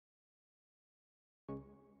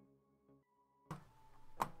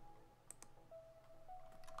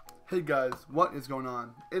Hey guys, what is going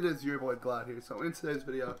on? It is your boy Glad here. So in today's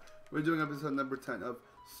video, we're doing episode number 10 of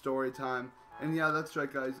Story Time. And yeah, that's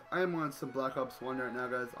right guys, I am on some Black Ops 1 right now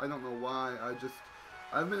guys. I don't know why,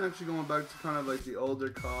 I've been actually going back to kind of like the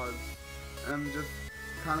older CODs. And just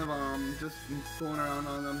kind of just fooling around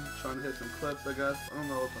on them, trying to hit some clips I guess. I don't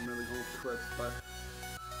know if I'm really going for clips, but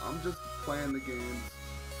I'm just playing the games.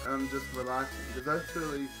 And I'm just relaxing, because that's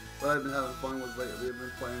really what I've been having fun with lately. I've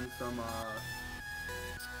been playing some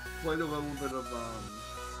played a little bit of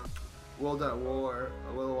World at War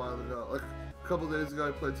a little while ago. Like a couple days ago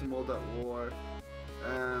I played some World at War,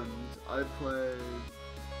 and I played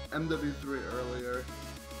MW3 earlier,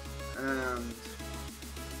 and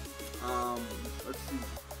let's see,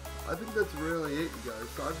 I think that's really it you guys.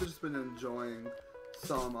 So I've just been enjoying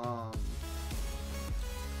some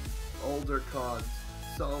older CODs.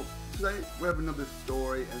 So today we have another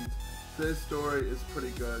story, and today's story is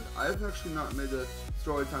pretty good. I've actually not made a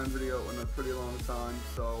story time video in a pretty long time,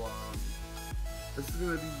 so this is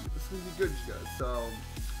gonna be good, you guys. So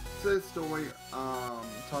today's story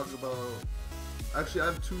talk about, actually I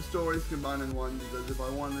have two stories combined in one, because if I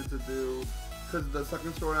wanted to do, because the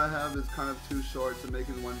second story I have is kind of too short to make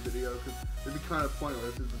in one video, because it'd be kind of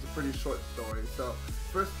pointless. It's a pretty short story. So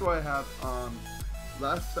first story I have,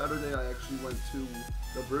 last Saturday I actually went to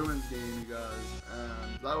the Bruins game, you guys,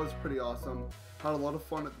 and that was pretty awesome. Had a lot of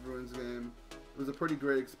fun at the Bruins game. It was a pretty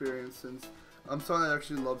great experience, since I'm someone that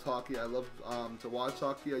actually loves hockey. I love to watch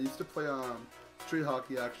hockey. I used to play street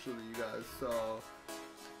hockey actually, you guys, so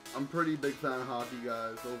I'm pretty big fan of hockey,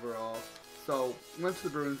 guys, overall. So went to the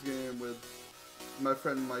Bruins game with my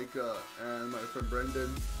friend Micah and my friend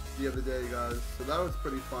Brendan the other day, guys, so that was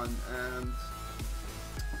pretty fun, and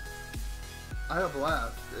I have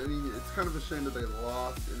laughed. I mean, it's kind of a shame that they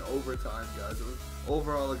lost in overtime, guys. It was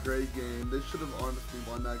overall a great game. They should have honestly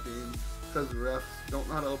won that game, because refs don't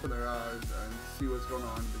know how to open their eyes and see what's going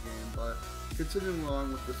on in the game. But continuing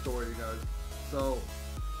along with the story, guys. So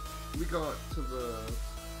we got to the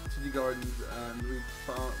gardens, and we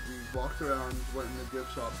walked around, went in the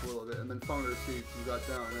gift shops a little bit, and then found our seats and got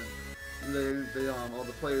down. And they all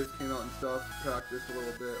the players came out and stuff, practiced a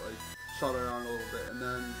little bit, like shot around a little bit, and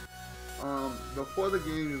then before the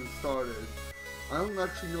game even started, I don't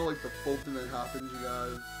actually know like the full thing that happened, you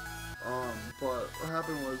guys. But what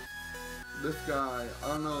happened was, this guy, I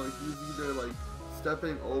don't know, he was either like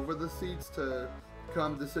stepping over the seats to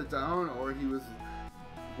come to sit down, or he was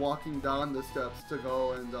walking down the steps to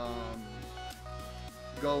go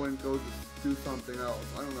to do something else.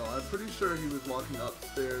 I don't know. I'm pretty sure he was walking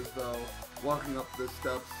upstairs though, walking up the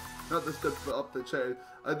steps. Not the steps, but up the chair.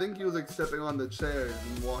 I think he was like stepping on the chairs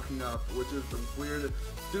and walking up, which is the weirdest,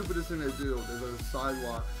 stupidest thing to do. There's a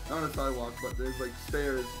sidewalk, not a sidewalk, but there's like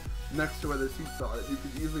stairs next to where the seats are that you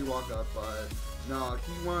could easily walk up. But no,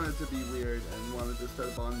 he wanted to be weird and wanted to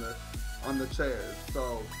step on the chairs.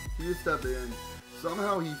 So he stepped in.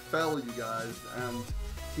 Somehow he fell, you guys, and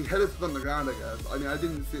he hit his foot on the ground, I guess. I mean, I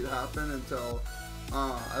didn't see it happen until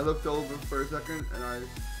I looked over for a second, and I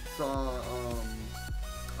saw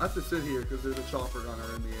I have to sit here because there's a chopper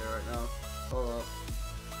gunner in the air right now. Hold up.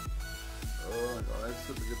 Oh my god, I just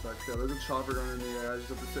have to get back there. There's a chopper gunner in the air. I just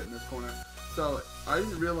have to sit in this corner. So I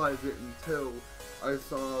didn't realize it until I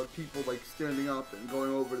saw people like standing up and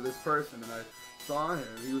going over to this person, and I saw him.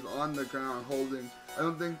 He was on the ground holding, I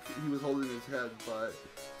don't think he was holding his head, but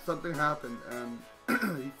something happened, and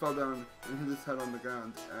he fell down and hit his head on the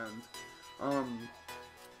ground, and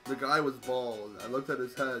the guy was bald. I looked at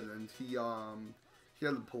his head, and he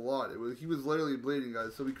had a lot. He was literally bleeding,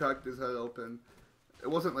 guys. So we cracked his head open. It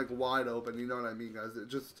wasn't like wide open, you know what I mean, guys. It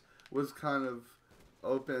just was kind of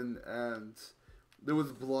open, and there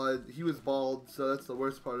was blood. He was bald, so that's the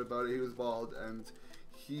worst part about it. He was bald, and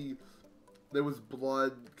there was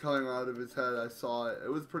blood coming out of his head. I saw it. It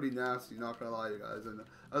was pretty nasty, not gonna lie, you guys. And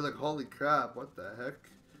I was like, holy crap, what the heck?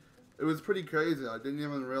 It was pretty crazy. I didn't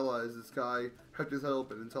even realize this guy cracked his head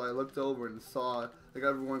open until I looked over and saw like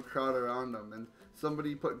everyone crowd around him, and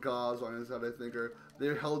somebody put gauze on his head, I think, or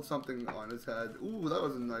they held something on his head. Ooh, that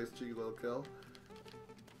was a nice cheeky little kill.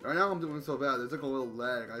 Right now I'm doing so bad. There's like a little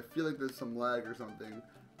lag. I feel like there's some lag or something.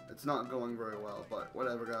 It's not going very well, but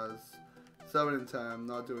whatever, guys. 7 and 10,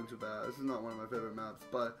 not doing too bad. This is not one of my favorite maps,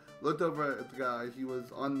 but looked over at the guy. He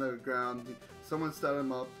was on the ground. Someone set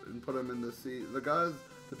him up and put him in the seat.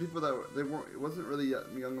 The people that it wasn't really yet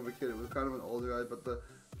young of a kid. It was kind of an older guy, but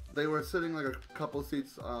they were sitting like a couple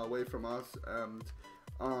seats away from us, and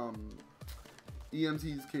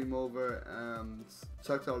EMTs came over and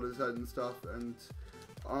checked out his head and stuff, and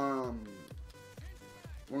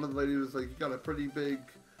one of the ladies was like, "You got a pretty big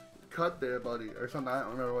cut there, buddy," or something. I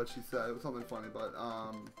don't remember what she said. It was something funny, but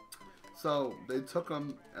So they took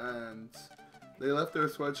them and they left their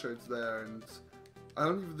sweatshirts there, and I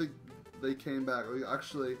don't even think they came back. Like,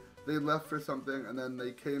 actually, they left for something, and then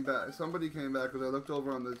they came back. Somebody came back because I looked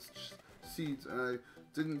over on the seats and I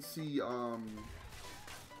didn't see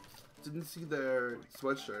their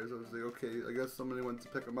sweatshirts. I was like, okay, I guess somebody went to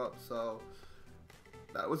pick them up. So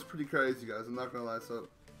that was pretty crazy, guys. I'm not gonna lie. So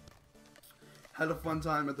had a fun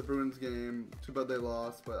time at the Bruins game. Too bad they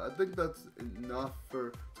lost, but I think that's enough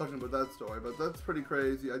for talking about that story. But that's pretty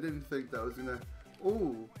crazy. I didn't think that was gonna.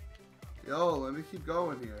 Ooh, yo, let me keep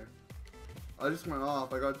going here. I just went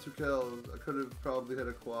off. I got 2 kills. I could have probably hit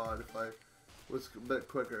a quad if I was a bit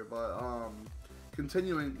quicker. But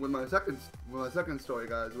continuing with my second story,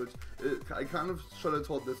 guys, which I kind of should have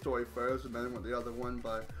told this story first and then went the other one.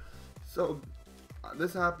 But so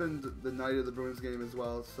this happened the night of the Bruins game as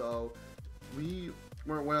well. So we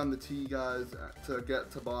went on the T, guys, to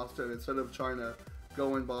get to Boston instead of trying to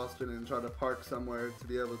go in Boston and try to park somewhere to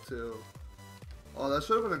be able to. Oh, that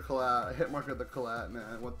should have been a hit mark at the collat,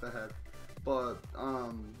 man. What the heck? But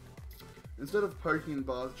instead of parking in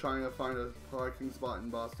Boston, trying to find a parking spot in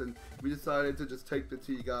Boston, we decided to just take the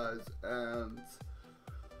T, guys. And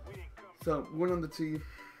so we went on the T,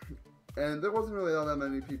 and there wasn't really all that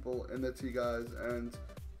many people in the T, guys. And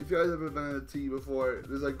if you guys have been in a T before,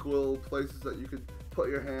 there's like little places that you could put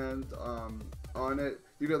your hand on it.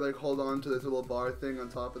 You could like hold on to this little bar thing on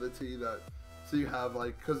top of the T that, so you have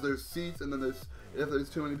like, because there's seats, and then if there's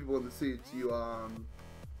too many people in the seats, you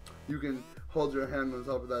can hold your hand on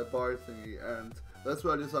top of that bar thingy, and that's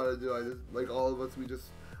what I decided to do. I just, like all of us, we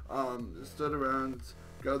just stood around,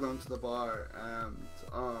 got onto the bar, and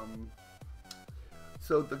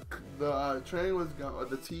so the train was going,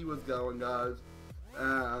 the T was going, guys,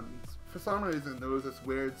 and for some reason there was this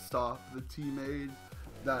weird stop the T made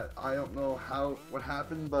that I don't know what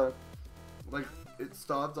happened, but like it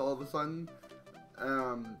stopped all of a sudden.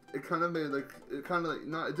 It kind of made like,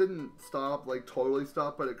 it didn't stop, like totally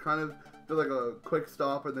stop, but it kind of did like a quick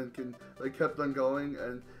stop and then kept on going,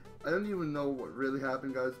 and I don't even know what really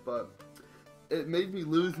happened, guys, but it made me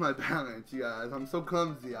lose my balance, you guys. I'm so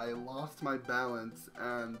clumsy. I lost my balance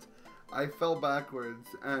and I fell backwards,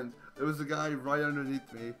 and there was a guy right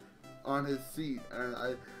underneath me on his seat, and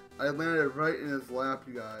I landed right in his lap,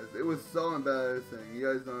 you guys. It was so embarrassing. You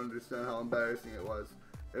guys don't understand how embarrassing it was.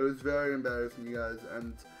 It was very embarrassing, you guys,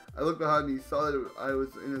 and I looked behind me, saw that I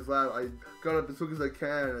was in his lap. I got up as quick as I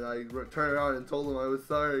can, and I turned around and told him I was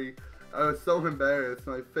sorry. I was so embarrassed.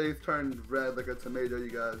 My face turned red like a tomato,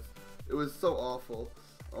 you guys. It was so awful.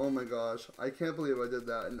 Oh my gosh. I can't believe I did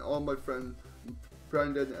that, and all my friends,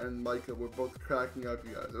 Brendan and Micah, were both cracking up,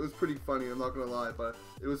 you guys. It was pretty funny, I'm not gonna lie, but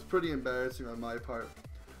it was pretty embarrassing on my part.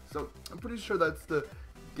 So, I'm pretty sure that's the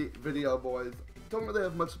video, boys. Don't really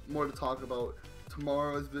have much more to talk about.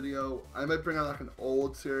 Tomorrow's video, I might bring out like an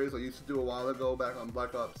old series I used to do a while ago back on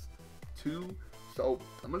Black Ops 2. So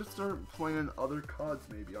I'm gonna start playing other CODs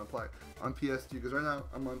maybe on PS2, because right now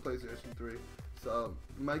I'm on PlayStation 3. So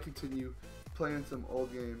I might continue playing some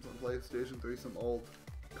old games on PlayStation 3, some old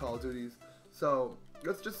Call of Duties. So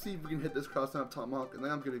let's just see if we can hit this cross map tomahawk, and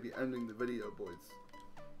then I'm gonna be ending the video, boys.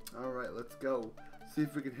 Alright, let's go. See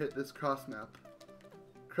if we can hit this cross map.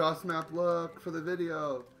 Cross map look for the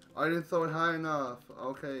video. I didn't throw it high enough.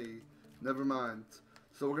 Okay, never mind.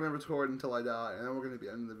 So we're gonna record until I die, and then we're gonna be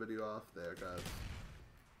ending the video off there, guys.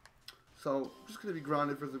 So I'm just gonna be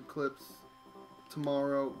grinding for some clips.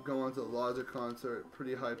 Tomorrow, go on to the Logic concert.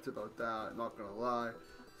 Pretty hyped about that, not gonna lie.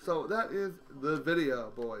 So that is the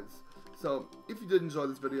video, boys. So if you did enjoy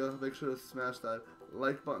this video, make sure to smash that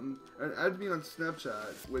like button and add me on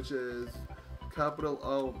Snapchat, which is capital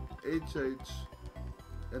O-H-H,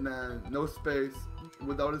 and then no space,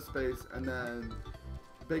 without a space, and then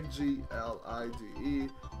big G-L-I-D-E,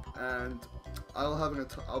 and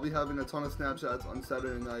I'll be having a ton of Snapchats on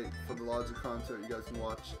Saturday night for the Logic concert you guys can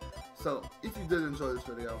watch. So if you did enjoy this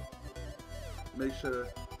video, make sure to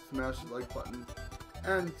smash the like button,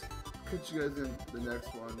 and catch you guys in the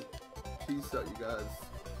next one. Peace out, you guys,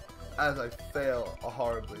 as I fail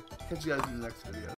horribly. Catch you guys in the next video.